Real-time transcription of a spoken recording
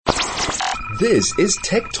This is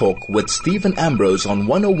Tech Talk with Stephen Ambrose on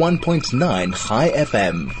 101.9 High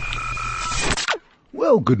FM.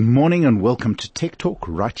 Well, good morning and welcome to Tech Talk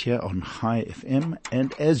right here on High FM.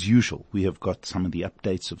 And as usual, we have got some of the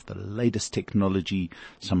updates of the latest technology,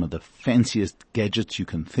 some of the fanciest gadgets you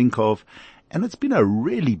can think of. And it's been a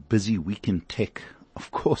really busy week in tech.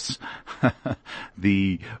 Of course,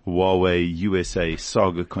 the Huawei USA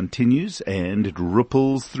saga continues and it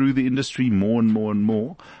ripples through the industry more and more and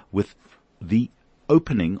more with the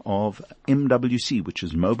opening of MWC, which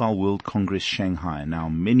is Mobile World Congress Shanghai. Now,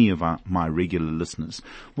 many of my regular listeners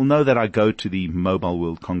will know that I go to the Mobile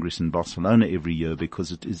World Congress in Barcelona every year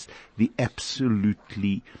because it is the absolute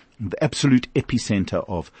epicenter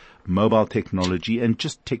of mobile technology and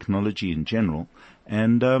just technology in general.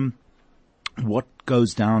 And what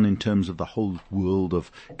goes down in terms of the whole world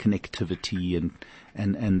of connectivity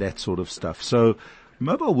and that sort of stuff. So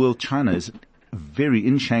Mobile World China is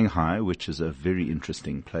in Shanghai, which is a very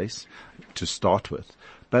interesting place to start with,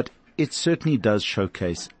 but it certainly does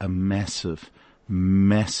showcase a massive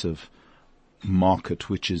market,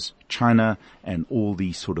 which is China and all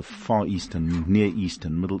these sort of Far East and Near East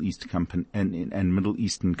and Middle East Middle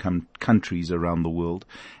Eastern countries around the world.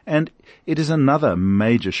 And it is another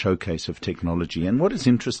major showcase of technology. And what is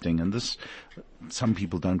interesting, and this some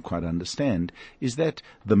people don't quite understand, is that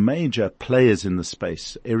the major players in the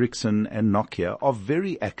space, Ericsson and Nokia, are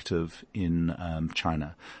very active in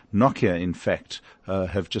China. Nokia, in fact,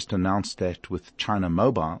 have just announced that with China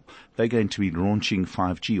Mobile, they're going to be launching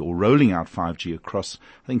 5G or rolling out 5G across,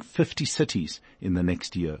 I think, 50 cities in the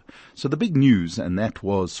next year. So the big news, and that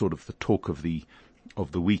was sort of the talk of the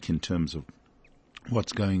week in terms of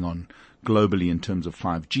what's going on globally in terms of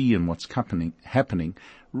 5G and what's happening.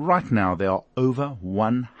 Right now, there are over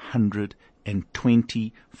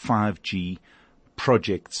 120 5G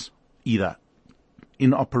projects either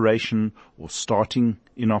in operation or starting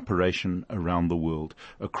in operation around the world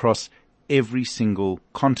across every single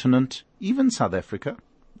continent, even South Africa.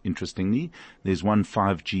 Interestingly, there's one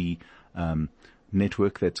 5G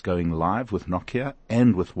network that's going live with Nokia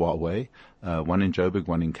and with Huawei, one in Joburg,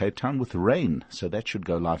 one in Cape Town with rain. So that should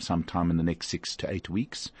go live sometime in the next 6 to 8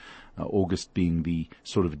 weeks. August being the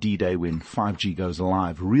sort of D-Day when 5G goes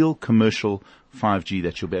live, real commercial 5G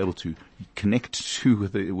that you'll be able to connect to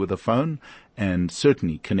with a phone and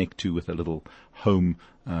certainly connect to with a little home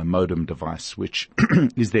modem device, which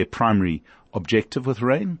is their primary objective with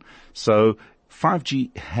rain. So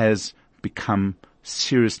 5G has become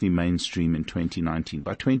seriously mainstream in 2019.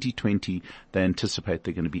 By 2020, they anticipate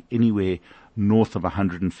they're going to be anywhere north of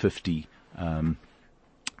 150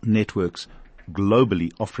 networks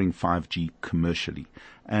globally offering 5G commercially.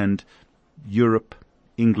 And Europe,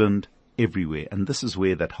 England, everywhere. And this is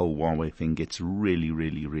where that whole Huawei thing gets really,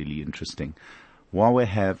 really, really interesting. Huawei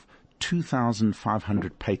have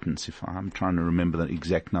 2,500 patents, if I'm trying to remember the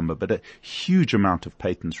exact number, but a huge amount of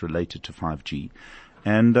patents related to 5G.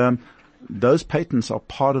 And those patents are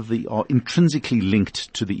intrinsically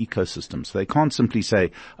linked to the ecosystem. So they can't simply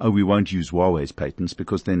say, oh, we won't use Huawei's patents,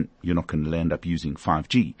 because then you're not going to end up using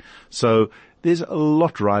 5G. So there's a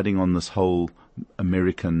lot riding on this whole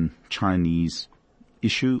American-Chinese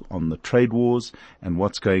issue, on the trade wars and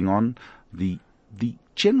what's going on. The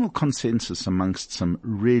general consensus amongst some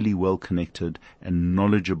really well-connected and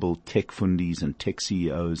knowledgeable tech fundis and tech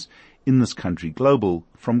CEOs in this country,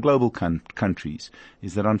 from global countries,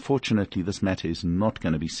 is that unfortunately this matter is not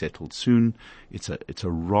going to be settled soon. It's a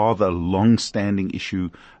rather long-standing issue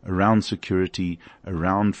around security,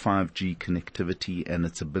 around 5G connectivity and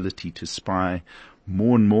its ability to spy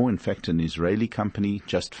more and more. In fact, an Israeli company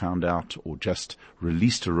just found out or just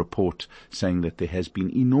released a report saying that there has been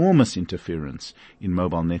enormous interference in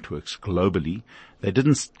mobile networks globally. They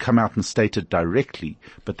didn't come out and state it directly,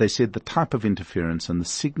 but they said the type of interference and the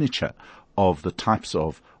signature of the types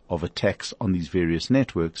of attacks on these various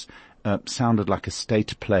networks sounded like a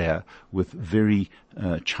state player with very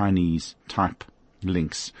Chinese type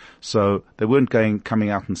links. So they weren't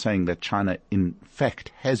coming out and saying that China in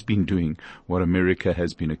fact has been doing what America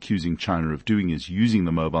has been accusing China of doing, is using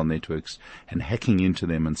the mobile networks and hacking into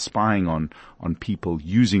them and spying on people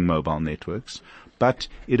using mobile networks. But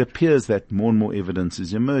it appears that more and more evidence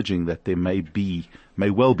is emerging that there may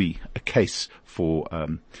well be a case for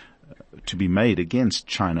to be made against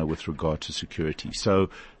China with regard to security.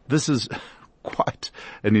 So this is quite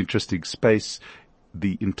an interesting space.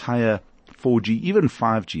 The entire 4G, even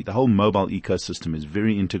 5G. The whole mobile ecosystem is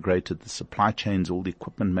very integrated. The supply chains, all the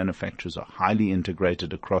equipment manufacturers are highly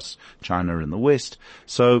integrated across China and the West.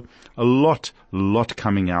 So a lot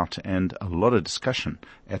coming out and a lot of discussion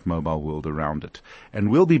at Mobile World around it. And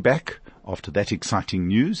we'll be back after that exciting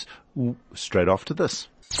news straight after this.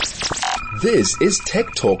 This is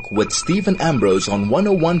Tech Talk with Stephen Ambrose on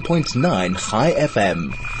 101.9 High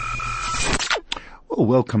FM. Well,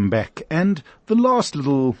 welcome back. And the last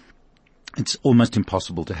little, it's almost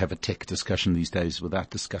impossible to have a tech discussion these days without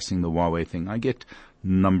discussing the Huawei thing. I get a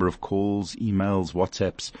number of calls, emails,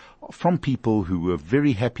 WhatsApps from people who were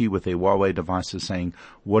very happy with their Huawei devices saying,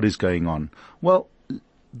 what is going on? Well,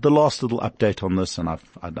 the last little update on this, and I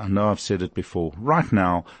know I've said it before, right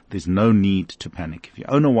now there's no need to panic. If you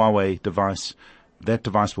own a Huawei device, that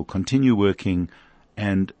device will continue working,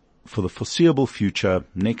 and for the foreseeable future,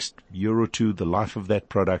 next year or two, the life of that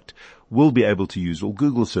product will be able to use all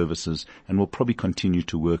Google services and will probably continue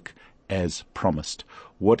to work as promised.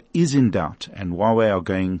 What is in doubt, and Huawei are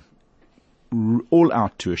going all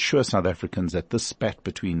out to assure South Africans that this spat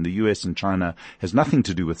between the US and China has nothing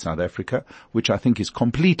to do with South Africa, which I think is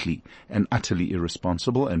completely and utterly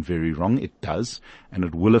irresponsible and very wrong. It does, and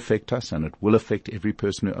it will affect us, and it will affect every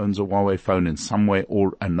person who owns a Huawei phone in some way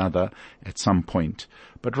or another at some point.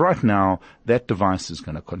 But right now, that device is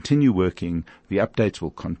going to continue working. The updates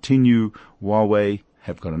will continue. Huawei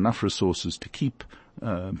have got enough resources to keep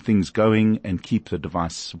things going and keep the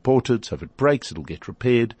device supported. So if it breaks, it'll get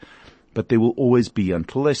repaired. But there will always be,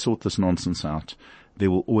 until they sort this nonsense out,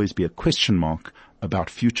 there will always be a question mark about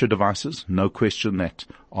future devices. No question that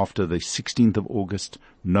after the 16th of August,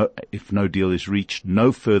 if no deal is reached,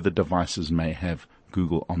 no further devices may have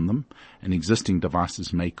Google on them. And existing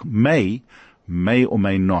devices may or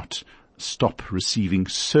may not stop receiving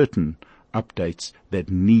certain updates that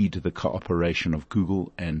need the cooperation of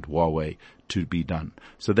Google and Huawei to be done.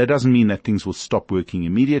 So that doesn't mean that things will stop working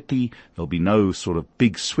immediately. There'll be no sort of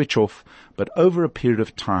big switch off, but over a period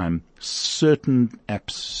of time, certain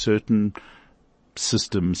apps, certain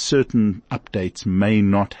systems, certain updates may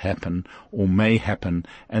not happen or may happen,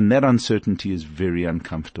 and that uncertainty is very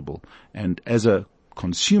uncomfortable. And as a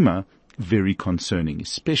consumer, very concerning,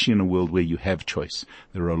 especially in a world where you have choice.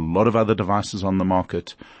 There are a lot of other devices on the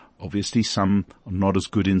market. Obviously, some are not as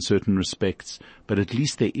good in certain respects, but at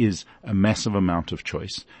least there is a massive amount of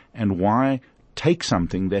choice. And why take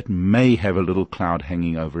something that may have a little cloud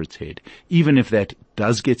hanging over its head? Even if that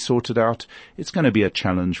does get sorted out, it's going to be a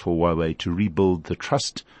challenge for Huawei to rebuild the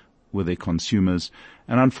trust with their consumers.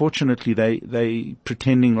 And unfortunately, they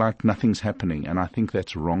pretending like nothing's happening. And I think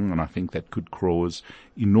that's wrong, and I think that could cause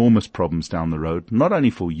enormous problems down the road, not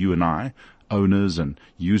only for you and I, owners and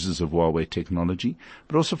users of Huawei technology,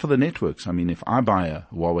 but also for the networks. I mean, if I buy a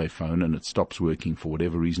Huawei phone and it stops working for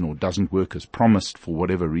whatever reason or doesn't work as promised for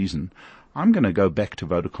whatever reason, I'm going to go back to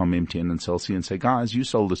Vodacom, MTN and Cell C and say, guys, you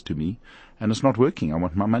sold this to me and it's not working. I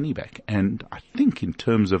want my money back. And I think in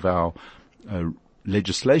terms of our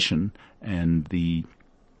legislation and the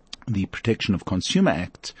Protection of Consumer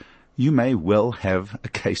Act, you may well have a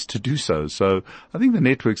case to do so. So I think the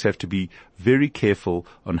networks have to be very careful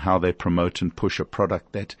on how they promote and push a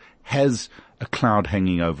product that has a cloud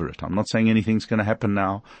hanging over it. I'm not saying anything's going to happen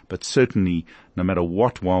now, but certainly no matter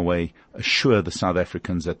what Huawei assure the South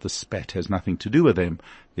Africans that the spat has nothing to do with them,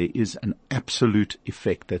 there is an absolute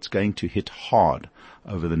effect that's going to hit hard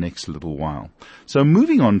over the next little while. So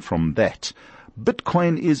moving on from that,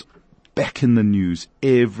 Bitcoin is back in the news.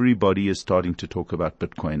 Everybody is starting to talk about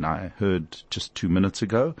Bitcoin. I heard just 2 minutes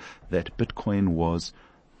ago that Bitcoin was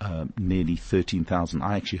nearly 13,000.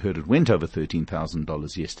 I actually heard it went over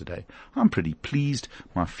 $13,000 yesterday. I'm pretty pleased.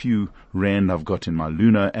 My few rand I've got in my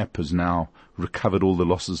Luna app has now recovered all the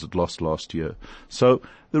losses it lost last year. So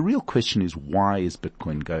the real question is, why is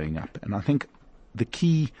Bitcoin going up? And I think the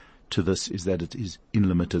key to this is that it is in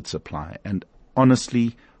limited supply. And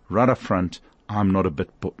honestly, right up front, I'm not a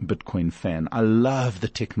Bitcoin fan. I love the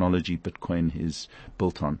technology Bitcoin is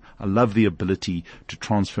built on. I love the ability to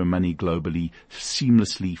transfer money globally,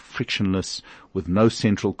 seamlessly, frictionless, with no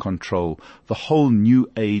central control. The whole new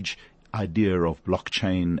age idea of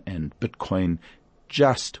blockchain and Bitcoin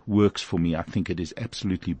just works for me. I think it is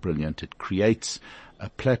absolutely brilliant. It creates a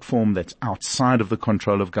platform that's outside of the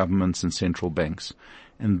control of governments and central banks.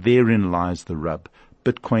 And therein lies the rub.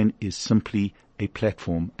 Bitcoin is simply a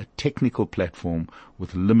platform, a technical platform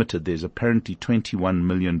with limited. There's apparently 21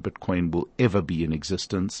 million Bitcoin will ever be in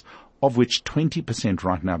existence, of which 20%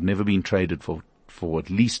 right now have never been traded for at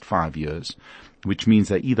least 5 years, which means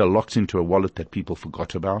they're either locked into a wallet that people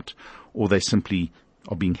forgot about, or they simply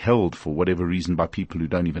are being held for whatever reason by people who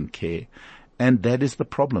don't even care. And that is the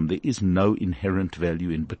problem. There is no inherent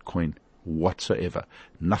value in Bitcoin whatsoever.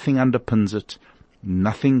 Nothing underpins it.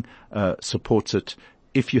 Nothing supports it.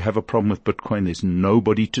 If you have a problem with Bitcoin, there's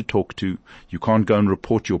nobody to talk to. You can't go and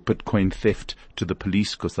report your Bitcoin theft to the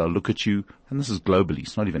police because they'll look at you. And this is globally.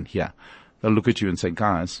 It's not even here. They'll look at you and say,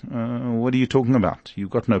 guys, what are you talking about? You've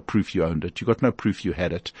got no proof you owned it. You've got no proof you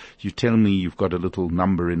had it. You tell me you've got a little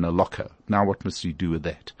number in a locker. Now what must you do with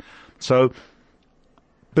that? So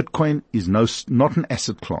Bitcoin is not an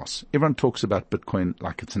asset class. Everyone talks about Bitcoin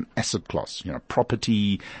like it's an asset class,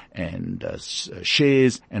 property and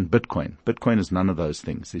shares and Bitcoin. Bitcoin is none of those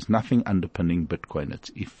things. There's nothing underpinning Bitcoin.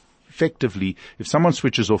 It's effectively, if someone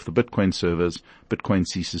switches off the Bitcoin servers, Bitcoin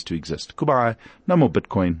ceases to exist. Goodbye. No more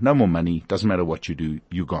Bitcoin, no more money. Doesn't matter what you do,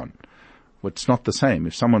 you're gone. Well, it's not the same.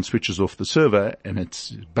 If someone switches off the server and it's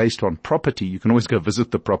based on property, you can always go visit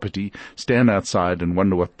the property, stand outside and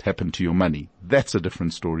wonder what happened to your money. That's a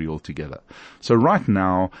different story altogether. So right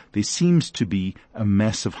now, there seems to be a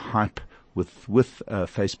massive hype with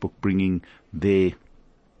Facebook bringing their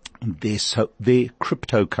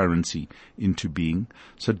cryptocurrency into being.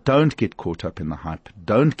 So don't get caught up in the hype.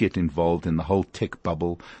 Don't get involved in the whole tech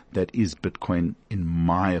bubble that is Bitcoin, in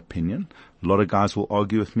my opinion. A lot of guys will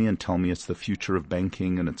argue with me and tell me it's the future of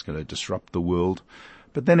banking and it's going to disrupt the world.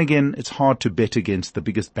 But then again, it's hard to bet against the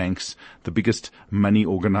biggest banks, the biggest money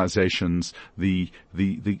organizations, the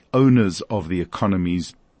owners of the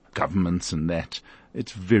economies, governments and that.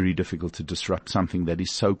 It's very difficult to disrupt something that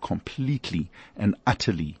is so completely and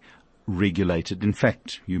utterly regulated. In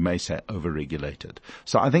fact, you may say overregulated.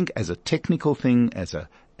 So I think as a technical thing, as a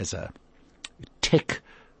tech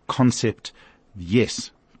concept, yes,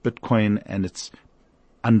 Bitcoin and its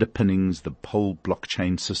underpinnings, the whole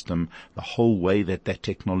blockchain system, the whole way that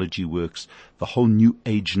technology works, the whole new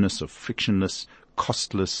ageness of frictionless,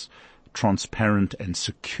 costless, transparent and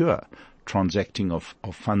secure transacting of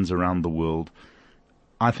funds around the world.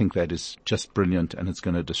 I think that is just brilliant and it's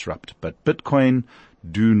going to disrupt. But Bitcoin,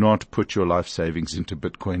 do not put your life savings into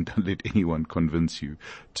Bitcoin. Don't let anyone convince you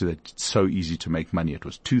that it's so easy to make money. It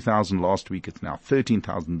was $2,000 last week. It's now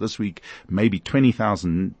 $13,000 this week, maybe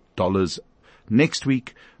 $20,000 next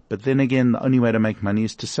week. But then again, the only way to make money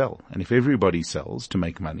is to sell. And if everybody sells to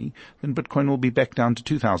make money, then Bitcoin will be back down to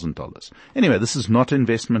 $2,000. Anyway, this is not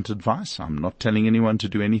investment advice. I'm not telling anyone to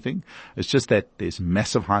do anything. It's just that there's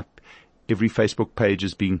massive hype. Every Facebook page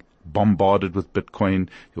is being bombarded with Bitcoin.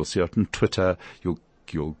 You'll see it on Twitter.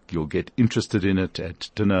 You'll get interested in it at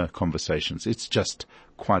dinner conversations. It's just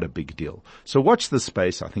quite a big deal. So watch this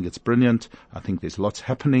space. I think it's brilliant. I think there's lots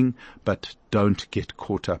happening, but don't get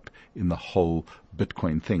caught up in the whole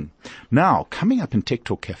Bitcoin thing. Now, coming up in Tech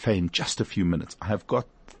Talk Cafe in just a few minutes, I have got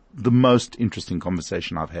the most interesting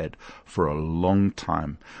conversation I've had for a long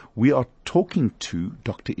time. We are talking to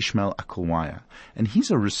Dr. Ismail Akhalwaya, and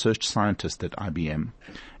he's a research scientist at IBM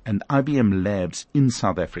and IBM Labs in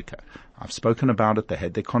South Africa. I've spoken about it. They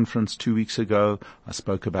had their conference 2 weeks ago. I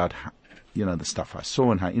spoke about how, the stuff I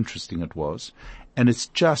saw and how interesting it was. And it's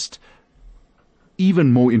just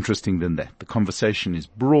even more interesting than that. The conversation is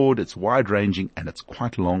broad, it's wide-ranging, and it's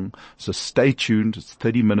quite long. So stay tuned. It's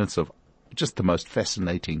 30 minutes of just the most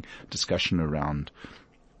fascinating discussion around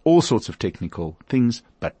all sorts of technical things,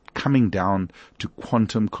 but coming down to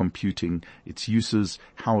quantum computing, its uses,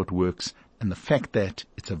 how it works, and the fact that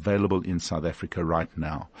it's available in South Africa right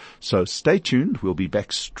now. So stay tuned. We'll be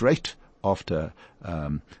back straight after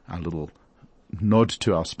our little nod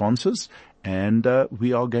to our sponsors, and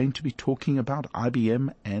we are going to be talking about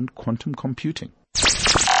IBM and quantum computing.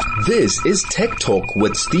 This is Tech Talk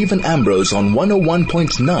with Stephen Ambrose on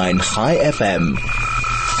 101.9 High FM.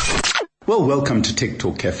 Well, welcome to Tech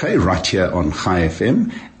Talk Cafe right here on High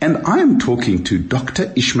FM, and I am talking to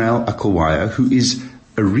Dr. Ismail Akhalwaya, who is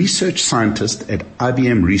a research scientist at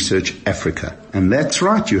IBM Research Africa. And that's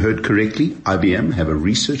right, you heard correctly. IBM have a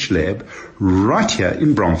research lab right here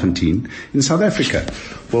in Braamfontein in South Africa.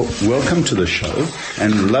 Well, welcome to the show,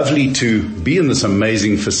 and lovely to be in this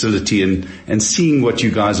amazing facility and seeing what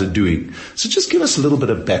you guys are doing. So just give us a little bit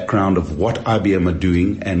of background of what IBM are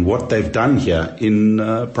doing and what they've done here in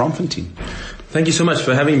Braamfontein. Thank you so much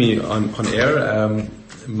for having me on air.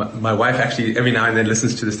 My wife actually every now and then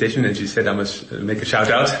listens to the station, and she said I must make a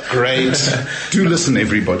shout out. Great. Do listen,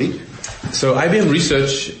 everybody. So IBM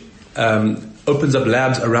Research opens up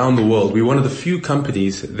labs around the world. We're one of the few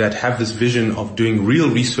companies that have this vision of doing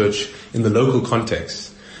real research in the local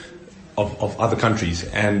context of other countries.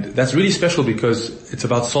 And that's really special because it's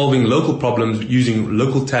about solving local problems using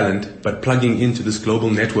local talent, but plugging into this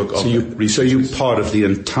global network of researchers. So you're part of the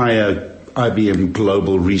entire IBM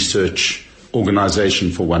global research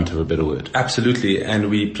organization, for want of a better word. Absolutely, and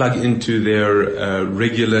we plug into their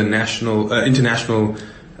regular international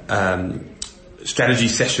strategy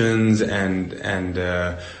sessions, and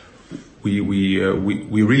we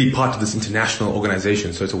really part of this international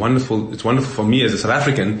organization. So it's wonderful for me as a South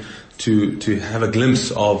African to have a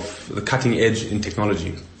glimpse of the cutting edge in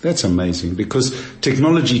technology. That's amazing, because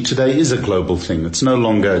technology today is a global thing. It's no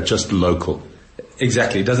longer just local.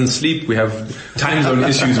 Exactly. It doesn't sleep. We have time zone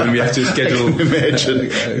issues when we have to schedule. I can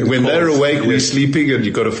imagine. When they're awake, we're sleeping, and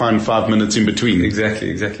you've got to find 5 minutes in between.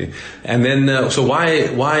 Exactly. And then, so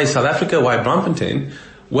why South Africa? Why Braamfontein?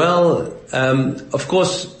 Well, of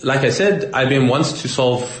course, like I said, IBM wants to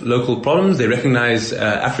solve local problems. They recognize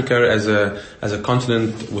Africa as a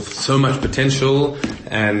continent with so much potential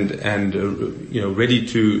and ready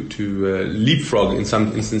to leapfrog in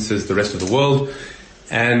some instances the rest of the world.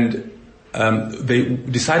 And they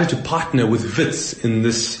decided to partner with WITS in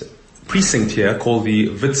this precinct here called the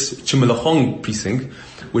WITS Chimalahong precinct,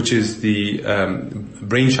 which is the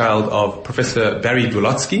brainchild of Professor Barry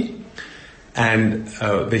Dwolotsky. And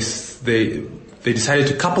they decided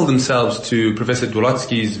to couple themselves to Professor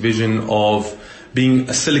Dwolotsky's vision of being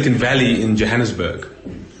a Silicon Valley in Johannesburg.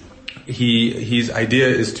 His idea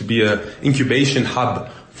is to be an incubation hub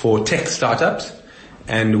for tech startups,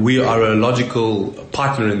 and we are a logical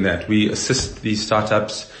partner in that. We assist these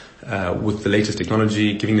startups with the latest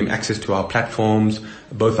technology, giving them access to our platforms,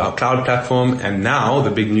 both our cloud platform, and now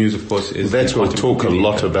the big news, of course, is... That's what we'll talk a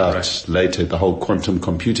lot about later, the whole quantum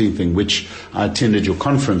computing thing, which I attended your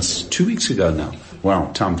conference 2 weeks ago now.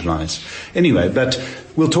 Wow, time flies. Anyway, but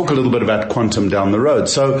we'll talk a little bit about quantum down the road.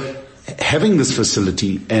 So having this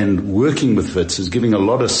facility and working with WITS is giving a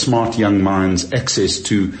lot of smart young minds access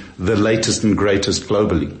to the latest and greatest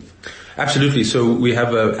globally. Absolutely. So we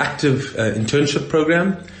have an active internship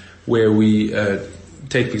program where we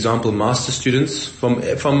take, for example, master students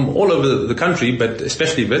from all over the country, but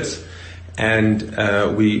especially WITS,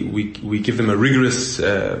 and we give them a rigorous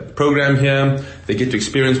program here. They get to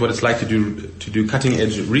experience what it's like to do cutting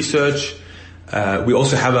edge research. We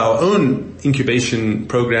also have our own incubation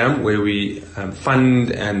program where we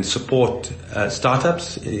fund and support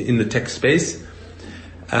startups in the tech space.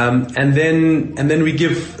 And then we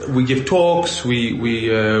give talks.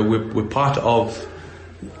 We're part of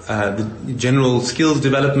the general skills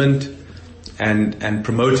development and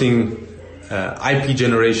promoting IP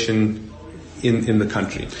generation in the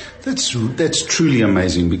country. That's truly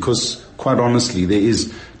amazing, because quite honestly, there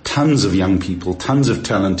is tons of young people, tons of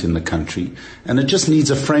talent in the country, and it just needs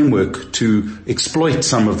a framework to exploit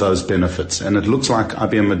some of those benefits. And it looks like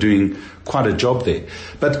IBM are doing quite a job there.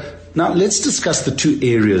 But now let's discuss the two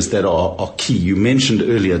areas that are key. You mentioned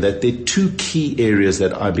earlier that there are two key areas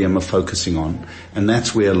that IBM are focusing on, and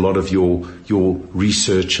that's where a lot of your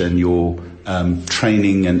research and your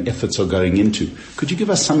training and efforts are going into. Could you give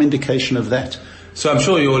us some indication of that? So I'm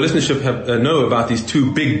sure your listenership know about these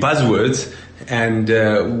two big buzzwords, and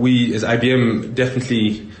we as IBM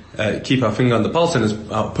definitely keep our finger on the pulse and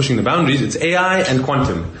are pushing the boundaries. It's AI and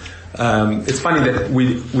quantum. It's funny that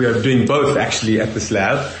we are doing both actually at this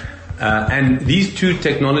lab. And these two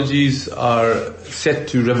technologies are set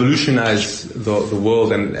to revolutionize the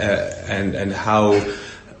world and how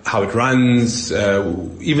it runs,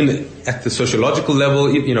 even at the sociological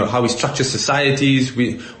level, how we structure societies.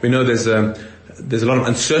 We know there's a lot of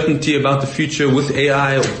uncertainty about the future with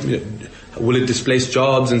AI. Will it displace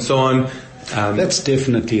jobs and so on? That's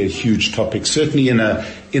definitely a huge topic. Certainly in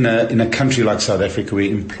a country like South Africa, where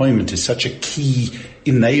employment is such a key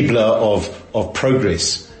enabler of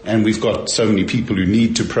progress. And we've got so many people who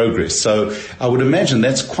need to progress. So I would imagine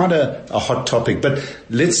that's quite a hot topic. But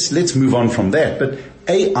let's move on from that. But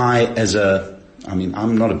AI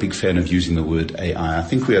I'm not a big fan of using the word AI. I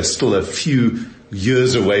think we are still a few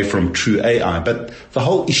years away from true AI. But the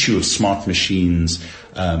whole issue of smart machines,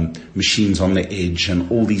 machines on the edge, and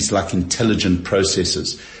all these like intelligent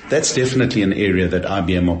processes, that's definitely an area that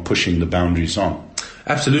IBM are pushing the boundaries on.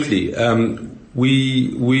 Absolutely.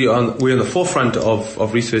 We're on the forefront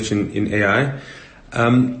of research in AI.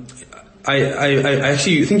 I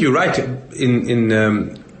actually think you're right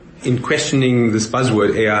in questioning this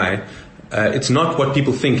buzzword AI. It's not what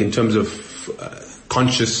people think in terms of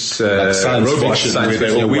conscious science robots, fiction, where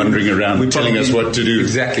they're all wandering around telling us what to do.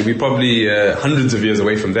 Exactly. We're probably hundreds of years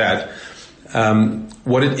away from that.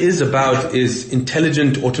 What it is about is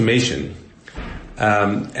intelligent automation.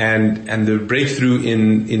 And the breakthrough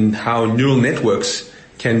in how neural networks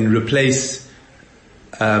can replace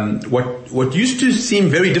what used to seem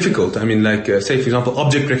very difficult. I mean, like say for example,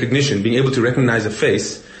 object recognition, being able to recognize a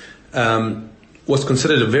face, was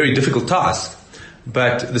considered a very difficult task.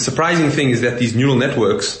 But the surprising thing is that these neural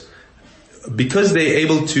networks, because they're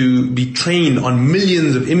able to be trained on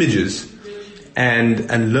millions of images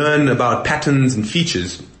and learn about patterns and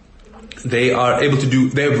features, they're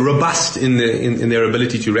robust in their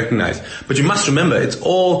ability to recognize. But you must remember, it's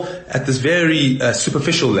all at this very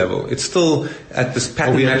superficial level. It's still at this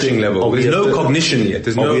pattern matching level. There's no cognition yet.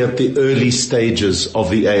 Are we at the early stages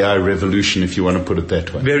of the AI revolution, if you want to put it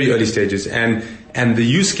that way? Very early stages. And the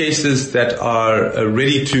use cases that are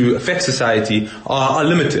ready to affect society are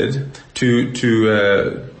limited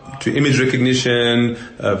to image recognition,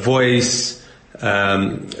 voice,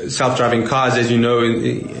 self-driving cars, as you know,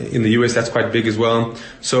 in the US, that's quite big as well.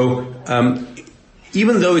 So,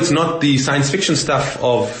 even though it's not the science fiction stuff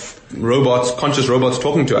of robots, conscious robots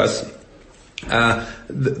talking to us,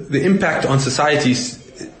 the impact on society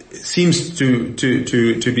seems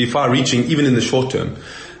to be far-reaching, even in the short term.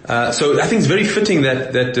 So I think it's very fitting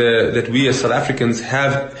that we as South Africans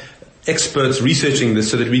have experts researching this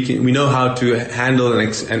so that we know how to handle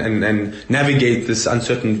and navigate this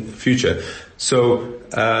uncertain future. So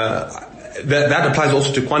that applies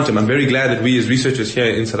also to quantum. I'm very glad that we as researchers here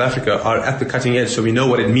in South Africa are at the cutting edge, so we know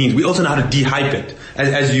what it means. We also know how to de-hype it,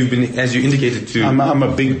 as you indicated too. I'm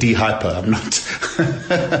a big de-hyper. I'm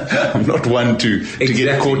not one to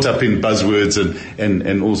get caught up in buzzwords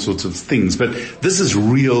and all sorts of things. But this is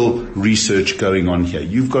real research going on here.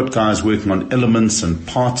 You've got guys working on elements and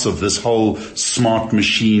parts of this whole smart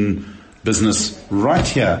machine business right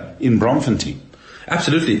here in Braamfontein.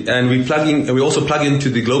 Absolutely, and we also plug into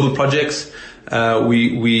the global projects.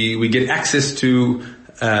 We get access to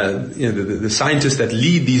the scientists that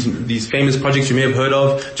lead these famous projects you may have heard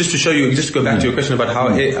of. Just to go back to your question about how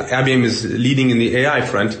IBM is leading in the AI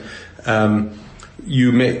front. And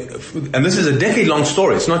this is a decade-long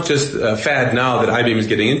story. It's not just a fad now that IBM is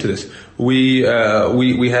getting into this. We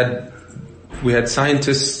had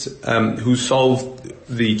scientists who solved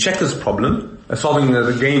the checkers problem, solving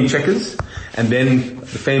the game checkers. And then the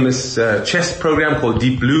famous chess program called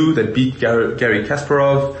Deep Blue that beat Garry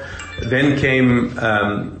Kasparov. Then came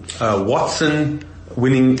Watson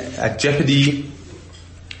winning at Jeopardy.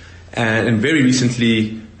 And very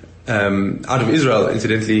recently, out of Israel,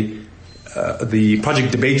 incidentally, the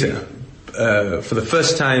Project Debater, for the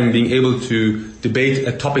first time being able to debate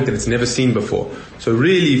a topic that it's never seen before. So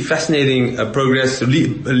really fascinating progress,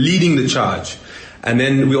 leading the charge. And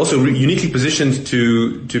then we're also uniquely positioned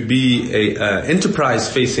to be a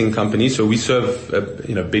enterprise-facing company. So we serve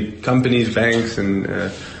big companies, banks, and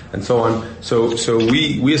so on. So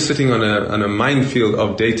we are sitting on a minefield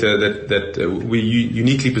of data that we're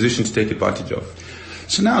uniquely positioned to take advantage of.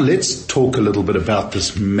 So now let's talk a little bit about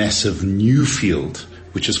this massive new field,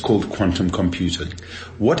 which is called quantum computing.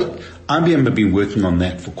 IBM have been working on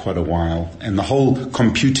that for quite a while, and the whole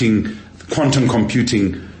quantum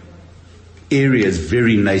computing area is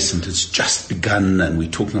very nascent. It's just begun, and we're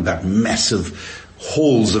talking about massive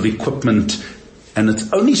halls of equipment, and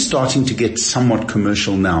it's only starting to get somewhat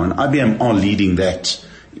commercial now, and IBM are leading that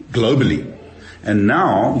globally. And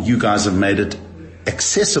now you guys have made it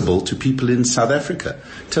accessible to people in South Africa.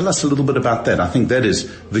 Tell us a little bit about that. I think that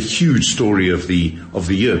is the huge story of the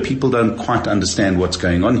year. People don't quite understand what's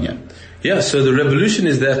going on here. Yeah, so the revolution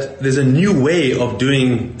is that there's a new way of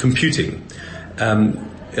doing computing.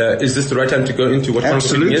 Is this the right time to go into what quantum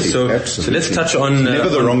computing is? So let's touch on never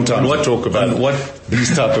the wrong time to talk about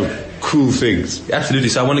these type of cool things. Absolutely.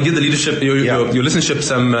 So I want to give the leadership, your listenership,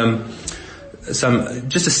 some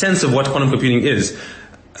just a sense of what quantum computing is.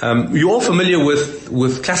 You're all familiar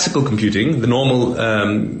with classical computing, the normal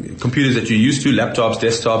computers that you're used to, laptops,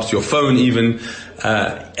 desktops, your phone even.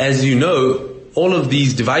 As you know, all of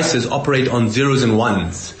these devices operate on zeros and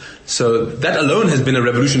ones. So that alone has been a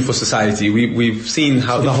revolution for society. We've seen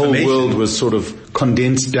how the whole world was sort of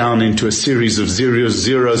condensed down into a series of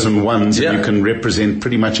zeros and ones, and you can represent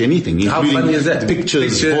pretty much anything, including how funny is that?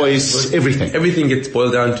 Pictures, voice, everything. Everything gets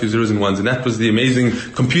boiled down to zeros and ones, and that was the amazing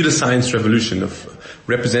computer science revolution of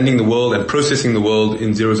representing the world and processing the world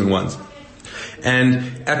in zeros and ones. And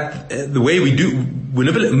the way we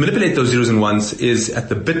manipulate those zeros and ones is at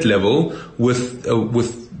the bit level with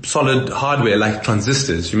solid hardware like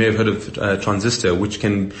transistors. You may have heard of transistor, which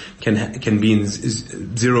can be in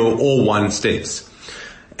 0 or 1 states.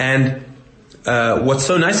 And what's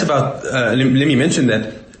so nice about let me mention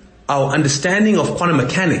that our understanding of quantum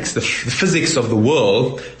mechanics, the physics of the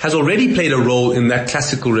world, has already played a role in that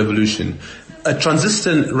classical revolution. A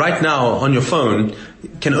transistor right now on your phone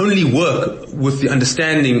can only work with the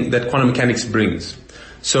understanding that quantum mechanics brings.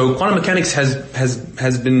 So quantum mechanics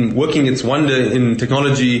has been working its wonder in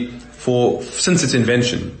technology since its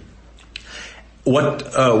invention.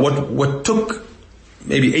 What took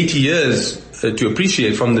maybe 80 years to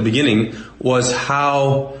appreciate from the beginning was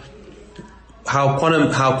how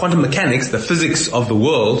quantum mechanics, the physics of the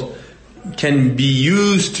world, can be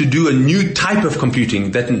used to do a new type of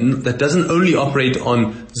computing that doesn't only operate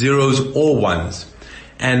on zeros or ones.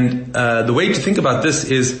 And the way to think about this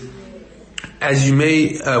is, as you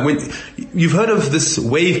may, when you've heard of this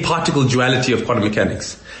wave-particle duality of quantum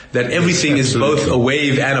mechanics, that everything is both a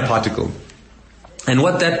wave and a particle. And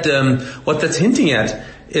what that's hinting at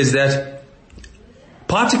is that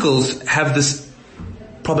particles have this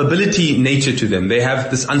probability nature to them. They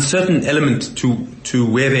have this uncertain element to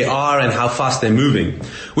where they are and how fast they're moving,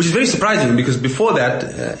 which is very surprising because before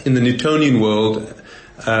that, in the Newtonian world,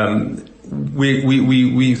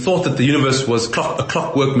 we thought that the universe was a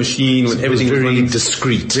clockwork machine when everything was very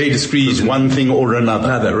discrete. Very discrete. It was one thing or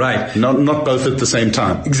another. Right. Not both at the same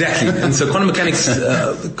time. Exactly. And so quantum mechanics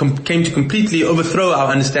came to completely overthrow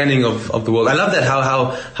our understanding of the world. I love that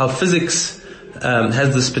how physics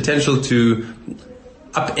has this potential to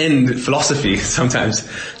upend philosophy sometimes.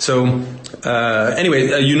 So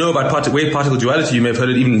anyway, you know about wave-particle duality. You may have heard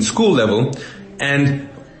it even in school level. And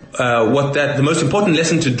the most important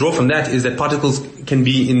lesson to draw from that is that particles can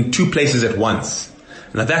be in two places at once.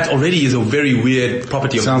 Now that already is a very weird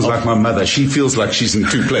property of... Sounds like my mother. She feels like she's in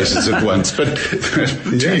two places at once. But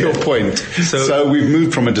to your point, so we've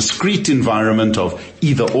moved from a discrete environment of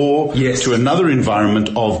either or to another environment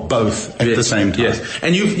of both at the same time. Yes.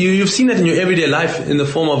 And you've seen that in your everyday life in the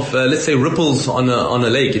form of, let's say, ripples on a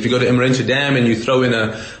lake. If you go to Emerentia Dam and you throw in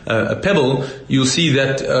a pebble, you'll see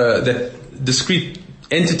that discrete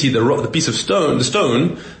entity, the piece of stone, the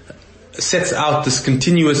stone, sets out this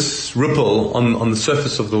continuous ripple on the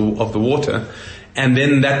surface of the water, and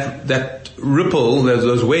then that ripple,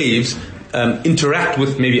 those waves, interact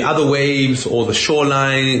with maybe other waves or the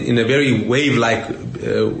shoreline in a very wave-like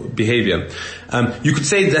behavior. You could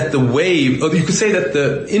say that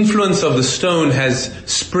the influence of the stone has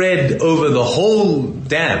spread over the whole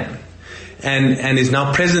dam, and is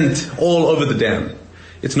now present all over the dam.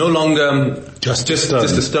 It's no longer just a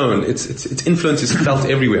stone. Its influence is felt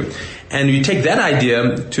everywhere. And you take that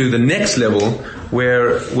idea to the next level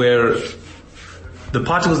where the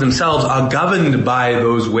particles themselves are governed by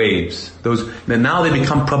those waves. Then now they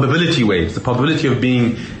become probability waves, the probability of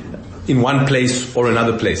being in one place or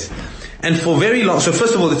another place. And for very long, so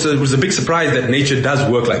first of all, it was a big surprise that nature does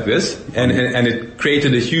work like this, and it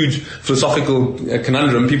created a huge philosophical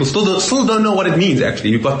conundrum. People still don't know what it means.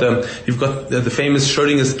 Actually, you've got the famous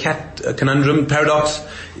Schrodinger's cat conundrum paradox.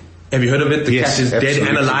 Have you heard of it? The cat is dead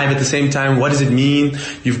and alive at the same time. What does it mean?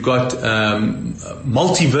 You've got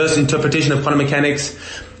multiverse interpretation of quantum mechanics.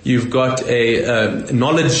 You've got a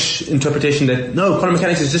knowledge interpretation that quantum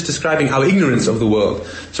mechanics is just describing our ignorance of the world.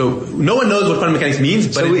 So no one knows what quantum mechanics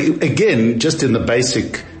means. But again, just in the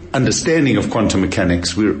basic understanding of quantum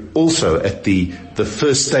mechanics, we're also at the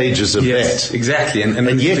first stages of that. Exactly, and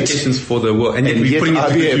the implications for the world. And yet we're putting it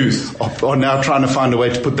to good use. Are now trying to find a way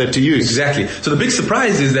to put that to use. Exactly. So the big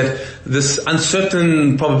surprise is that this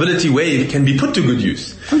uncertain probability wave can be put to good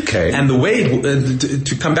use. Okay. And the way,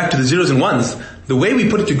 to come back to the zeros and ones, the way we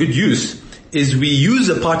put it to good use is we use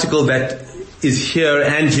a particle that is here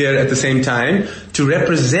and here at the same time to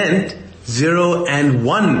represent 0 and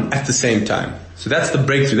 1 at the same time. So that's the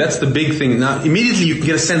breakthrough. That's the big thing. Now, immediately you can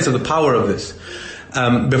get a sense of the power of this.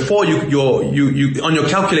 Before you on your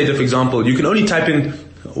calculator, for example, you can only type in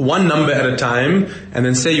one number at a time, and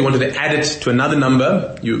then say you wanted to add it to another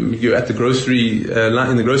number. You're at the grocery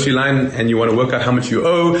in the grocery line, and you want to work out how much you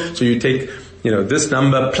owe. So you take this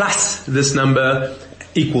number plus this number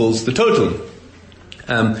equals the total.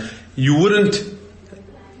 You wouldn't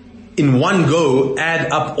in one go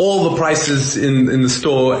add up all the prices in the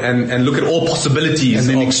store and look at all possibilities.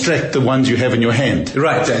 And then extract the ones you have in your hand.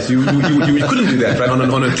 Right, yes. You couldn't do that, right,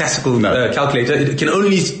 on a classical calculator. It can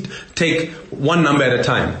only take one number at a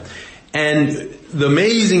time. And the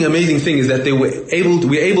amazing thing is that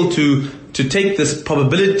we're able to take this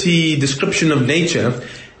probability description of nature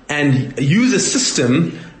and use a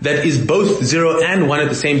system that is both 0 and 1 at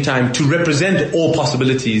the same time to represent all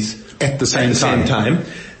possibilities at the same time.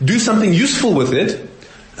 Do something useful with it,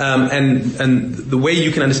 and the way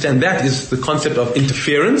you can understand that is the concept of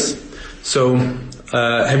interference. So,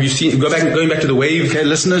 have you seen, going back to the wave? Okay,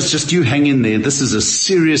 listeners, just you hang in there. This is a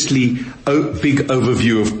seriously big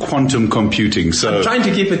overview of quantum computing. So I'm trying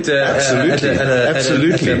to keep it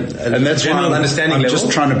absolutely, and that's why I'm just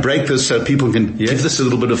trying to break this so people can give this a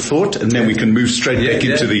little bit of thought, and then we can move straight back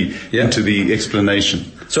into the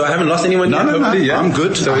explanation. So I haven't lost anyone yet? No. Yeah? I'm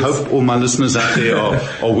good. So I hope all my listeners out there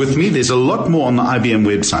are with me. There's a lot more on the IBM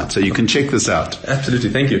website, so you can check this out.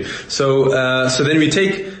 Absolutely. Thank you. So then we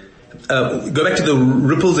take, go back to the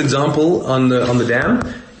ripples example on the dam,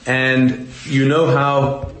 and you know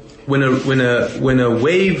how when a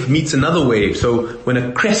wave meets another wave, so when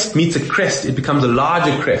a crest meets a crest, it becomes a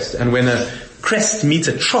larger crest, and when a crest meets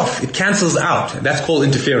a trough, it cancels out. That's called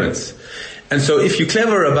interference. And so if you're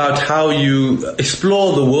clever about how you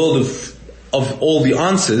explore the world of all the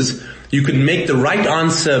answers, you can make the right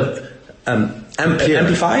answer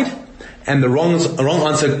amplified, and the wrong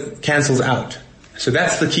answer cancels out. So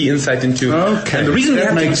that's the key insight into. Okay. And the reason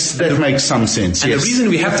that makes some sense. And yes. the reason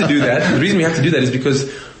we have to do that is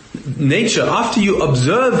because nature, after you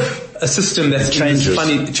observe a system that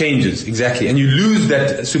changes, exactly, and you lose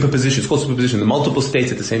that superposition. It's called superposition, the multiple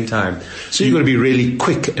states at the same time. So you've got to be really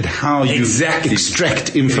quick at how you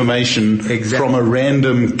extract information from a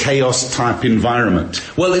random chaos type environment.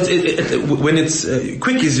 Well, when it's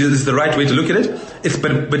quick is the right way to look at it.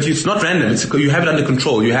 But it's not random. You have it under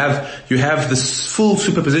control. You have this full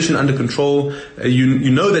superposition under control. You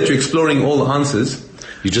know that you're exploring all the answers.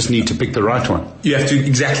 You just need to pick the right one. You have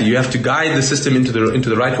to guide the system into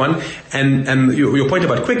the right one. And your point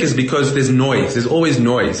about quick is because there's noise. There's always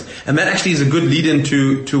noise. And that actually is a good lead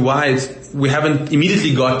into to why we haven't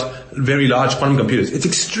immediately got very large quantum computers. It's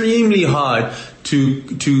extremely hard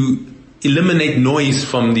to eliminate noise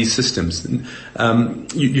from these systems. You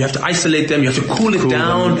have to isolate them. You have to cool it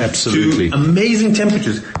down to amazing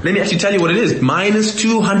temperatures. Let me actually tell you what it is. Minus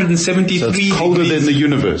 273 so it's colder degrees. Than the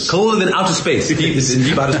universe. Colder than outer space. It's in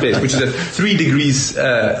deep outer space, which is at 3 degrees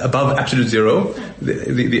above absolute zero,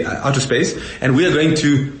 the outer space. And we are going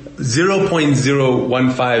to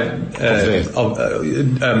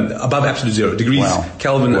 0.015 above absolute zero degrees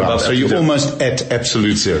Kelvin above so absolute you're zero. Almost at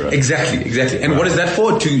absolute zero. Exactly. And what is that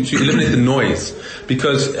for? To eliminate the noise.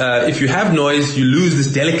 Because if you have noise, you lose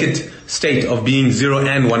this delicate state of being 0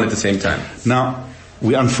 and 1 at the same time. Now,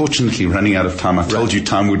 we're unfortunately running out of time. I told you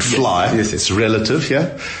time would fly. Yes. It's relative,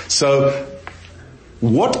 yeah? So,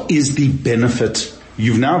 what is the benefit?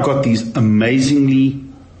 You've now got these amazingly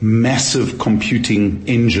massive computing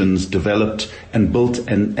engines developed and built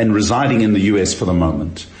and residing in the US for the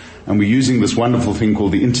moment. And we're using this wonderful thing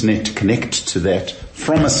called the internet to connect to that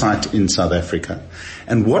from a site in South Africa.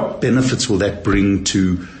 And what benefits will that bring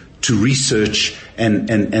to research and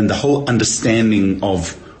the whole understanding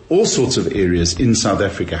of all sorts of areas in South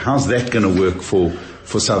Africa? How's that going to work for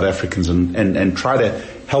South Africans and try to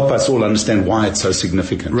help us all understand why it's so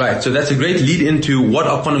significant? Right. So that's a great lead into what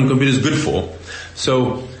are quantum computers good for.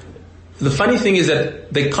 So the funny thing is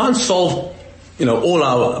that they can't solve, all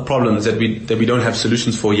our problems that we don't have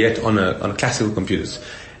solutions for yet on a classical computers.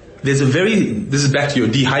 This is back to your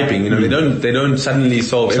de-hyping, they don't suddenly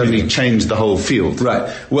solve everything. Change the whole field. Right.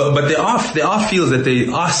 Well, but there are fields that they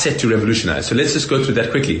are set to revolutionize. So let's just go through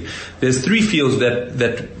that quickly. There's 3 fields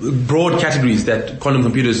that broad categories that quantum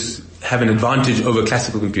computers have an advantage over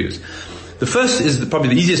classical computers. The first is probably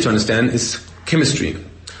the easiest to understand is chemistry.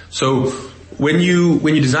 So when you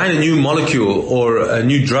design a new molecule or a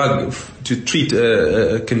new drug to treat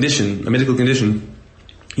a medical condition,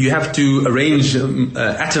 you have to arrange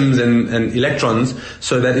atoms and electrons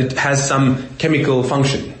so that it has some chemical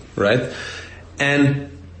function, right? And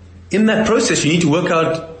in that process, you need to work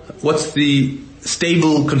out what's the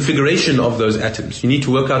stable configuration of those atoms. You need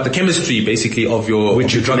to work out the chemistry, basally, of your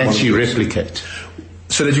which you drug can actually molecules. replicate.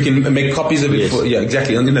 So that you can make copies of it,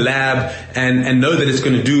 exactly, in the lab, and know that it's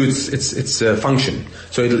going to do its function.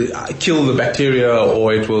 So it'll kill the bacteria,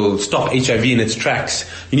 or it will stop HIV in its tracks.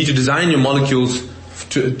 You need to design your molecules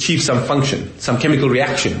to achieve some function, some chemical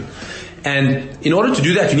reaction. And in order to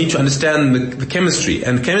do that, you need to understand the chemistry.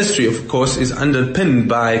 And chemistry, of course, is underpinned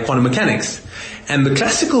by quantum mechanics. And the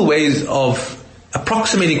classical ways of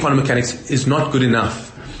approximating quantum mechanics is not good enough.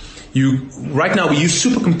 Right now we use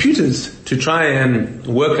supercomputers to try and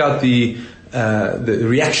work out the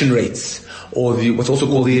reaction rates, or what's also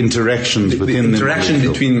called the interactions within the interaction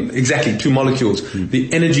between two molecules, the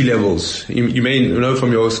energy levels. You may know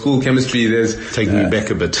from your school chemistry. There's taking me back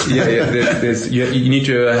a bit. You need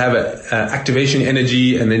to have a activation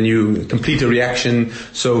energy, and then you complete a reaction.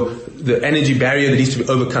 So the energy barrier that needs to be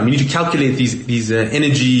overcome. You need to calculate these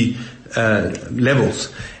energy levels.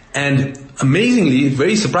 And amazingly,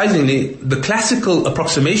 very surprisingly, the classical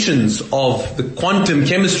approximations of the quantum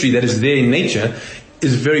chemistry that is there in nature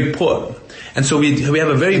is very poor. And so we have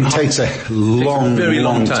a very... It takes a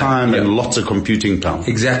long time and lots of computing power.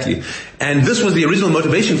 Exactly. And this was the original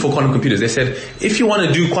motivation for quantum computers. They said, if you want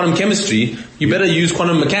to do quantum chemistry, you better use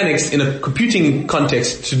quantum mechanics in a computing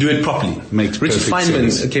context to do it properly. Richard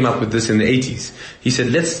Feynman came up with this in the 80s. He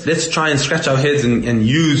said, let's try and scratch our heads and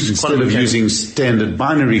use instead of using standard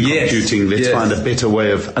binary computing, let's find a better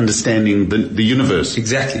way of understanding the universe.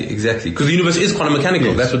 Exactly. Because the universe is quantum mechanical.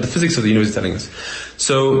 Yes. That's what the physics of the universe is telling us.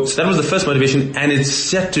 So that was the first motivation, and it's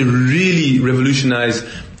set to really revolutionize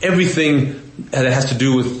everything that has to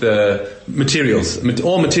do with materials.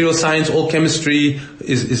 All material science, all chemistry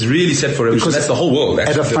is really set for revolution. Because that's the whole world,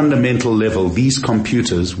 actually. At a fundamental level, these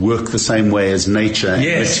computers work the same way as nature and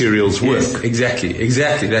materials work. Yes,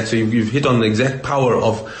 exactly. That's, so you've hit on the exact power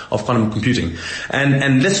of quantum computing.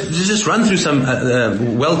 And let's just run through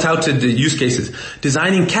some well-touted use cases.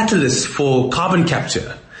 Designing catalysts for carbon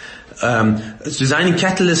capture. Designing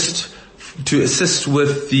catalysts to assist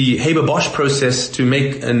with the Haber-Bosch process to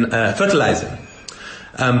make an fertilizer.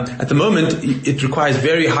 At the moment, it requires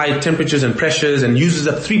very high temperatures and pressures and uses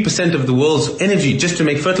up 3% of the world's energy just to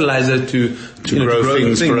make fertilizer to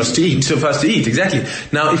grow things for us to eat. For us to eat, exactly.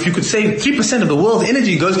 Now, if you could save 3% of the world's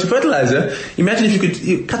energy goes to fertilizer, imagine if you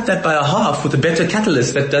could cut that by a half with a better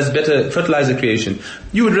catalyst that does better fertilizer creation.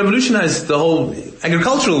 You would revolutionize the whole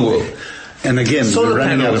agricultural world. And again, solar we're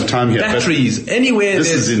running panels, out of time here. Batteries, anywhere this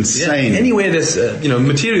is insane. Anywhere there's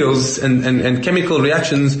materials and chemical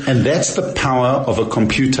reactions. And that's the power of a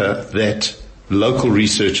computer that local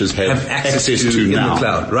researchers have access to now. In the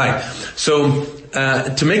cloud, right? So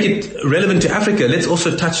to make it relevant to Africa, let's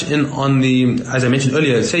also touch in on the, as I mentioned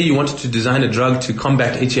earlier, say you wanted to design a drug to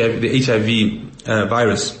combat the HIV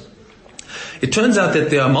virus. It turns out that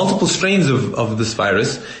there are multiple strains of this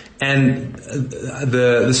virus. And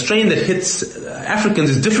the strain that hits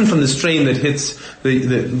Africans is different from the strain that hits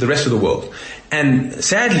the rest of the world. And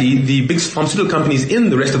sadly, the big pharmaceutical companies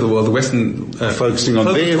in the rest of the world, the Western, focusing on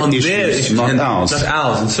their issues, not ours. Not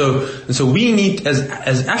ours. And so we need,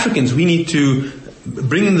 as Africans, we need to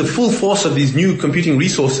bring in the full force of these new computing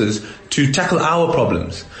resources to tackle our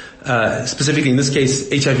problems. Specifically in this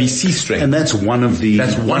case, HIV-C strain. And that's one of the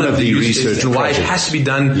research and why it has to be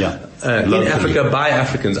done in Africa by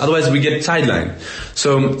Africans. Otherwise we get sidelined.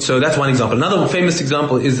 So that's one example. Another famous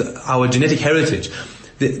example is our genetic heritage.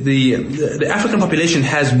 The African population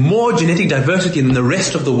has more genetic diversity than the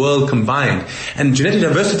rest of the world combined. And genetic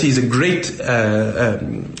diversity is a great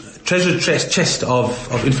treasure chest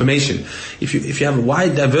of information. If you have a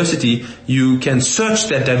wide diversity, you can search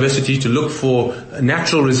that diversity to look for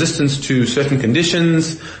natural resistance to certain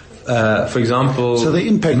conditions. For example, so the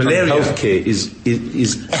impact malaria. on healthcare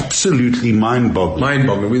is absolutely mind-boggling.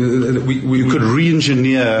 Mind-boggling. You could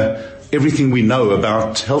re-engineer everything we know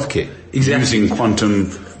about healthcare using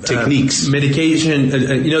quantum techniques. Medication.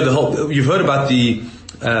 You've heard about the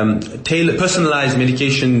personalized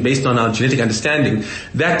medication based on our genetic understanding.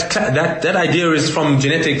 That idea is from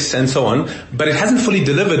genetics and so on, but it hasn't fully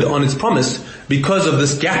delivered on its promise because of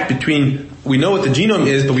this gap between we know what the genome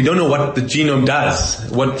is, but we don't know what the genome does,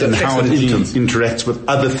 and how it interacts with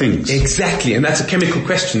other things. Exactly, and that's a chemical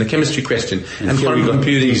question, a chemistry question. And quantum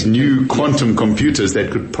computing, these new quantum computers that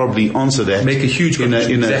could probably answer that, make a huge in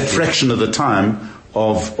a fraction of the time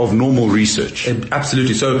of normal research.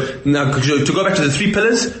 Absolutely. So now to go back to the three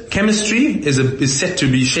pillars, chemistry is set to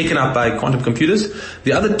be shaken up by quantum computers.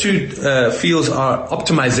 The other two fields are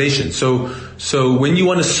optimization. So when you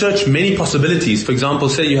want to search many possibilities, for example,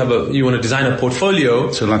 say you want to design a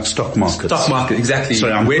portfolio. So like stock markets. Stock market, exactly.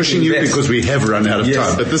 Sorry, I'm pushing you because we have run out of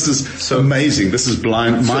time, but this is amazing. This is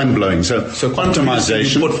mind-blowing. So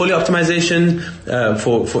optimization. Portfolio optimization,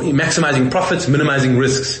 for maximizing profits, minimizing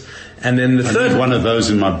risks. And then the third one of those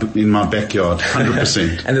in my backyard,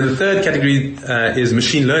 100%. And then the third category is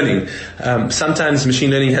machine learning. Sometimes machine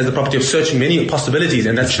learning has the property of searching many possibilities,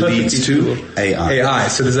 and that's leads to AI.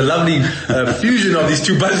 So there's a lovely fusion of these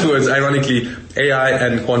two buzzwords, ironically, AI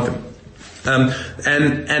and quantum.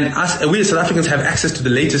 We as South Africans have access to the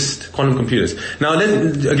latest quantum computers. Now,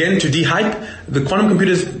 again, to de-hype, the quantum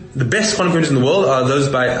computers, the best quantum computers in the world are those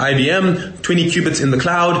by IBM, 20 qubits in the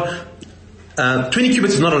cloud. 20 qubits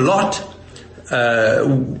is not a lot.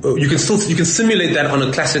 You can simulate that on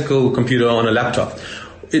a classical computer on a laptop.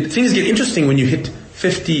 Things get interesting when you hit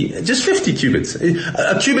 50 qubits.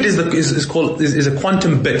 A qubit is a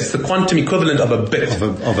quantum bit. It's the quantum equivalent of a bit.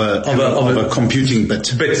 Of a computing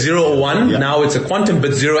bit. Bit 0 or 1. Yeah. Now it's a quantum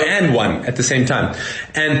bit 0 and 1 at the same time.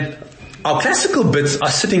 And our classical bits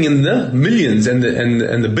are sitting in the millions and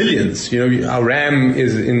the billions. Our RAM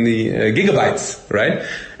is in the gigabytes, right?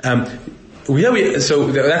 So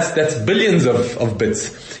that's billions of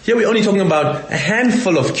bits. Here we're only talking about a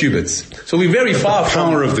handful of qubits. So we're very far from...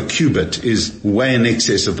 The power of the qubit is way in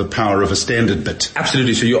excess of the power of a standard bit.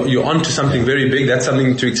 Absolutely. So you're onto something very big. That's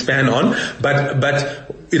something to expand on.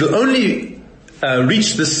 But it'll only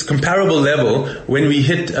reach this comparable level when we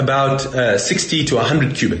hit about 60 to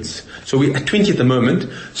 100 qubits. So we're at 20 at the moment.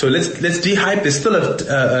 So let's de-hype. There's still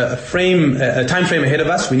a time frame ahead of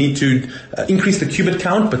us. We need to increase the qubit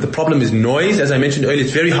count, but the problem is noise. As I mentioned earlier,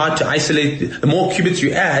 it's very hard to isolate. The more qubits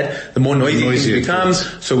you add, the more noisy it becomes.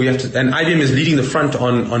 So we have to, and IBM is leading the front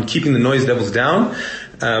on keeping the noise levels down.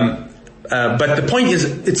 But the point is,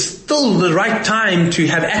 it's still the right time to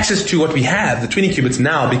have access to what we have, the 20 qubits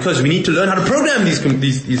now, because we need to learn how to program these quantum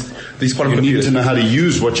computers. You need to know how to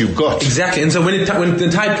use what you've got. Exactly. And so when the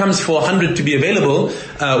time comes for 100 to be available,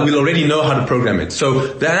 we'll already know how to program it.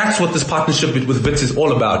 So that's what this partnership with BITS is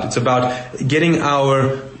all about. It's about getting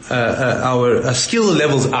our skill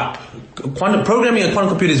levels up. Programming a quantum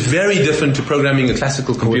computer is very different to programming a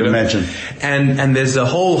classical computer. I would imagine. And there's a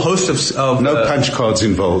whole host of no punch cards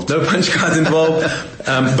involved. No punch cards involved.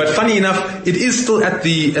 But funny enough, it is still at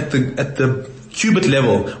the qubit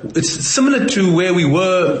level. It's similar to where we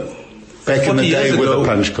were back in the day with the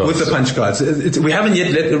punch cards. With the punch cards. We haven't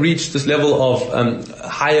yet reached this level of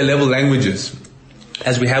higher level languages.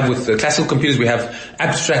 As we have with classical computers, we have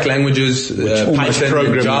abstract languages,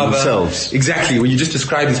 Python, Java. Themselves. Exactly, when you just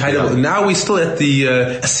describe these high level. Now we're still at the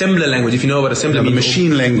assembler language, if you know what assembler means.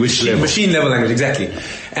 Machine language level. Machine level language, exactly.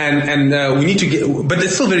 And we need to get, but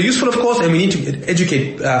it's still very useful, of course, and we need to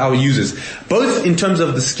educate our users, both in terms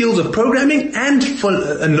of the skills of programming and for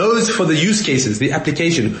a nose for the use cases, the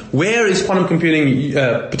application. Where is quantum computing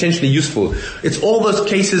potentially useful? It's all those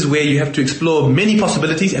cases where you have to explore many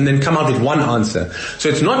possibilities and then come out with one answer. So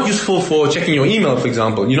it's not useful for checking your email, for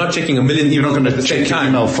example. You're not checking a million emails. You're not going to check your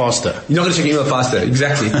email faster. You're not going to check your email faster,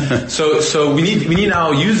 exactly. So we need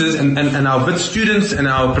our users and our BIT students and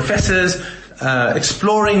our professors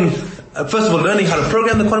exploring, first of all, learning how to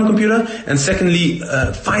program the quantum computer, and secondly,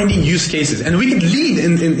 finding use cases. And we can lead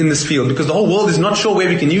in this field because the whole world is not sure where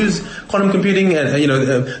we can use quantum computing. Even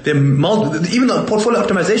the portfolio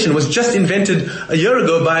optimization was just invented a year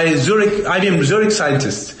ago by IBM Zurich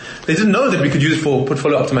scientists. They didn't know that we could use it for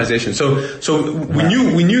portfolio optimization. So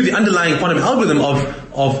we knew the underlying quantum algorithm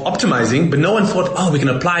of optimizing, but no one thought, we can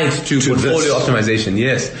apply it to portfolio optimization.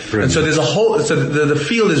 Yes. Brilliant. And so there's the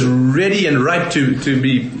field is ready and ripe to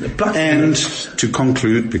be plucked. And to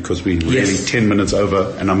conclude, because we're really 10 minutes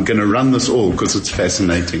over, and I'm going to run this all because it's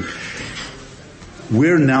fascinating.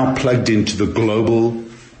 We're now plugged into the global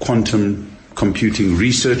quantum computing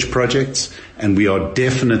research projects, and we are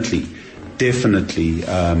definitely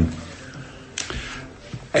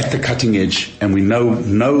at the cutting edge, and we know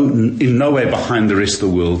in no way behind the rest of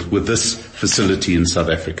the world with this facility in South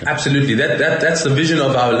Africa. Absolutely, that's the vision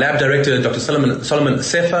of our lab director, Dr. Solomon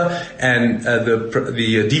Sefa, and the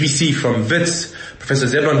DVC from WITS, Professor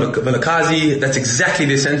Zebron Velakazi. That's exactly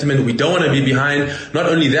their sentiment. We don't want to be behind. Not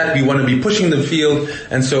only that, we want to be pushing the field,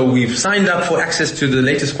 and so we've signed up for access to the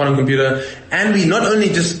latest quantum computer, and we not only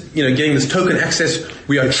just getting this token access,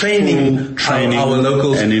 we are training our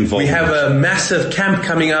locals. And involvement. We have a massive camp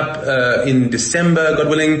coming up in December, God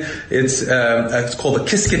willing. It's called the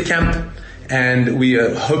Kiskit Camp. And we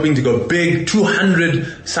are hoping to go big,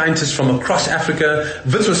 200 scientists from across Africa.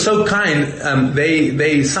 WITS was so kind,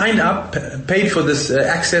 they signed up, paid for this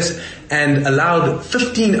access, and allowed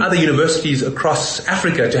 15 other universities across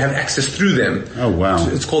Africa to have access through them. Oh, wow. So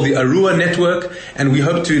it's called the Arua Network, and we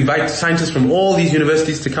hope to invite scientists from all these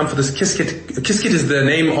universities to come for this Kiskit. Kiskit is the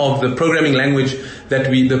name of the programming language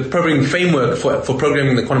the programming framework for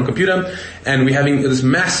programming the quantum computer, and we're having this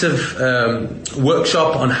massive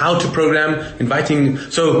workshop on how to program,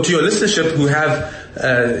 so to your listenership who have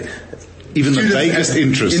even the vaguest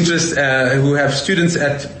interest, who have students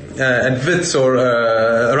at WITS or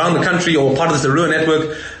around the country or part of this Arua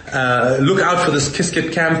network, look out for this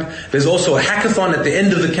Kiskit camp. There's also a hackathon at the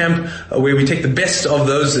end of the camp where we take the best of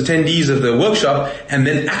those attendees of the workshop and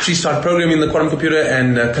then actually start programming the quantum computer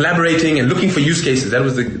and collaborating and looking for use cases. That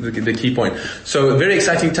was the key point. So very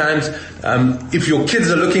exciting times. If your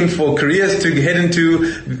kids are looking for careers to head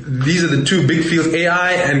into, these are the two big fields,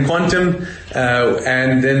 AI and quantum.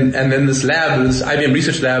 And then this lab, this IBM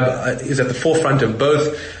research lab, is at the forefront of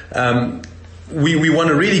both. We want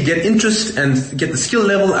to really get interest and get the skill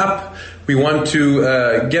level up. We want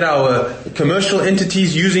to get our commercial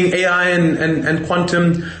entities using AI and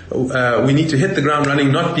quantum. We need to hit the ground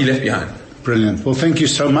running, not be left behind. Brilliant. Well, thank you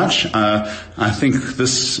so much. I think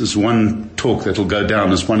this is one talk that will go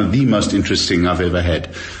down as one of the most interesting I've ever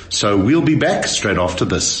had. So we'll be back straight after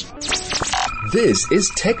this. This is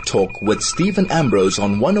Tech Talk with Stephen Ambrose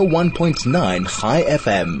on 101.9 High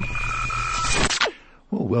FM.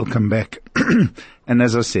 Well, welcome back. And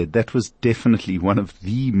as I said, that was definitely one of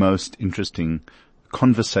the most interesting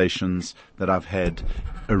conversations that I've had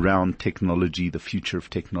around technology, the future of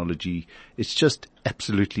technology. It's just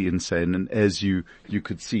absolutely insane. And as you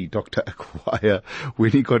could see, Dr. Akhalwaya,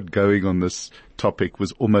 when he got going on this topic,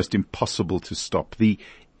 was almost impossible to stop. The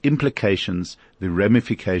implications, the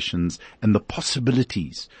ramifications, and the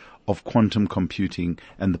possibilities of quantum computing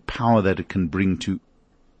and the power that it can bring to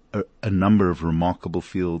a number of remarkable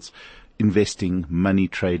fields, investing, money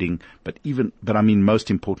trading, but I mean most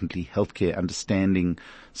importantly, healthcare, understanding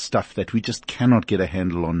stuff that we just cannot get a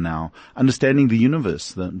handle on now, understanding the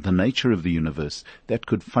universe, the nature of the universe, that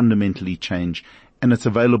could fundamentally change. And it's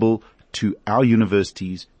available to our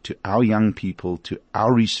universities, to our young people, to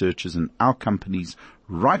our researchers and our companies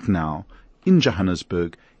right now in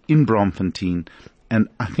Johannesburg, in Braamfontein. And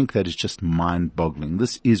I think that is just mind-boggling.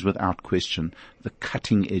 This is without question the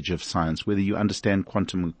cutting edge of science, whether you understand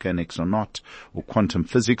quantum mechanics or not, or quantum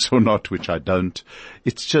physics or not, which I don't.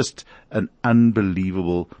 It's just an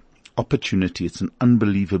unbelievable opportunity. It's an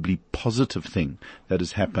unbelievably positive thing that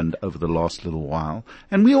has happened over the last little while.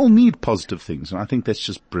 And we all need positive things. And I think that's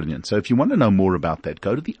just brilliant. So if you want to know more about that,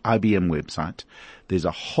 go to the IBM website. There's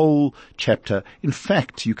a whole chapter. In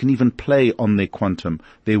fact, you can even play on their quantum,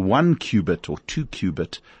 their 1 qubit or 2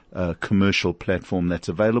 qubit commercial platform that's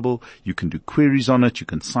available. You can do queries on it. You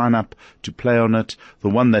can sign up to play on it. The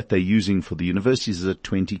one that they're using for the universities is a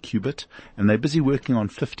 20 qubit, and they're busy working on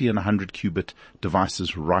 50 and 100 qubit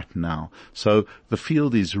devices right now. So the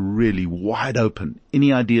field is really wide open.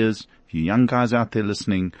 Any ideas? If you young guys out there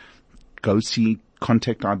listening,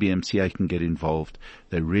 contact IBM, see how you can get involved.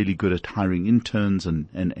 They're really good at hiring interns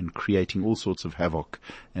and creating all sorts of havoc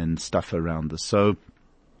and stuff around this. So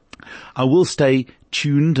I will stay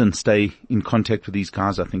tuned and stay in contact with these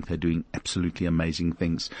guys. I think they're doing absolutely amazing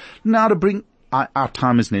things. Now our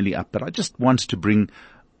time is nearly up, but I just want to bring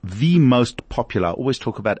the most popular. I always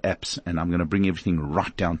talk about apps, and I'm going to bring everything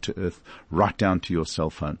right down to earth, right down to your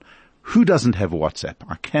cell phone. Who doesn't have WhatsApp?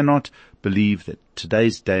 I cannot believe that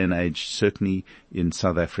today's day and age, certainly in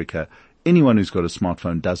South Africa, anyone who's got a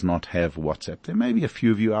smartphone does not have WhatsApp. There may be a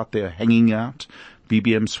few of you out there hanging out.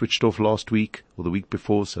 BBM switched off last week or the week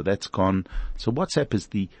before, so that's gone. So WhatsApp is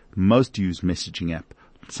the most used messaging app.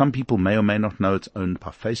 Some people may or may not know it's owned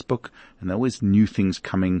by Facebook, and there are always new things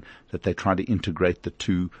coming that they try to integrate the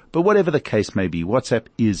two. But whatever the case may be, WhatsApp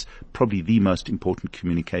is probably the most important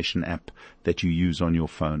communication app that you use on your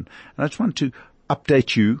phone. And I just want to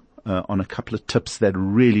update you on a couple of tips that are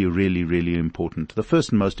really, really, really important. The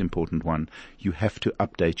first and most important one, you have to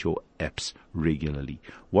update your apps regularly.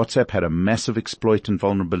 WhatsApp had a massive exploit and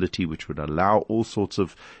vulnerability which would allow all sorts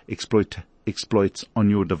of exploits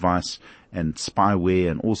on your device and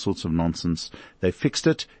spyware and all sorts of nonsense. They fixed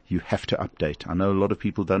it. You have to update. I know a lot of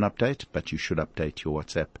people don't update, but you should update your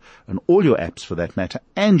WhatsApp and all your apps for that matter,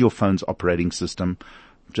 and your phone's operating system.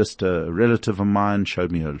 Just a relative of mine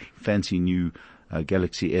showed me a fancy new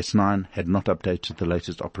Galaxy S9, had not updated the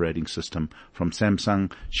latest operating system from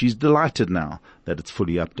Samsung. She's delighted now that it's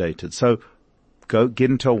fully updated. So go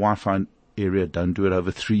get into a Wi-Fi area. Don't do it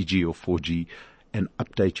over 3G or 4G, and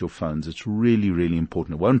update your phones. It's really, really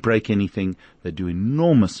important. It won't break anything. They do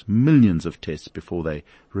enormous millions of tests before they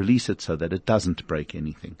release it so that it doesn't break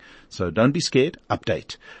anything. So don't be scared.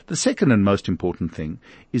 Update. The second and most important thing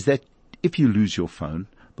is that if you lose your phone,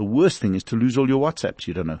 the worst thing is to lose all your WhatsApps.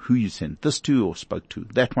 You don't know who you sent this to or spoke to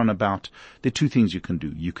that one about. There are two things you can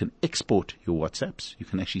do. You can export your WhatsApps. You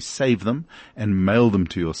can actually save them and mail them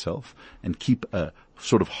to yourself and keep a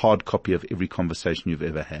sort of hard copy of every conversation you've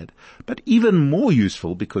ever had. But even more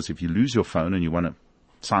useful, because if you lose your phone and you want to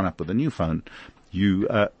sign up with a new phone, you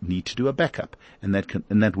need to do a backup. And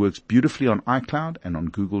that works beautifully on iCloud and on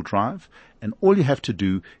Google Drive. And all you have to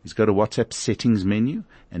do is go to WhatsApp settings menu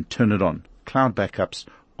and turn it on. Cloud backups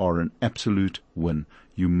are an absolute win.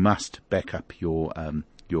 You must back up your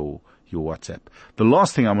WhatsApp. The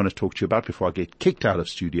last thing I want to talk to you about before I get kicked out of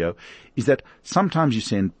studio is that sometimes you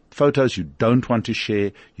send photos you don't want to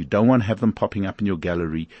share. You don't want to have them popping up in your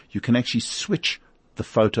gallery. You can actually switch the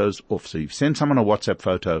photos off. So you send someone a WhatsApp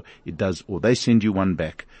photo, it does, or they send you one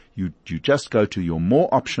back. You just go to your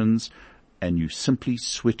more options and you simply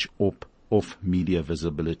switch off media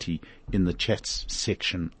visibility in the chats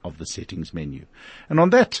section of the settings menu. And on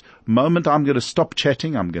that moment, I'm going to stop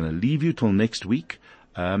chatting. I'm going to leave you till next week.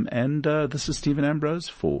 This is Stephen Ambrose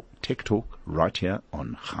for Tech Talk right here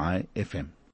on High FM.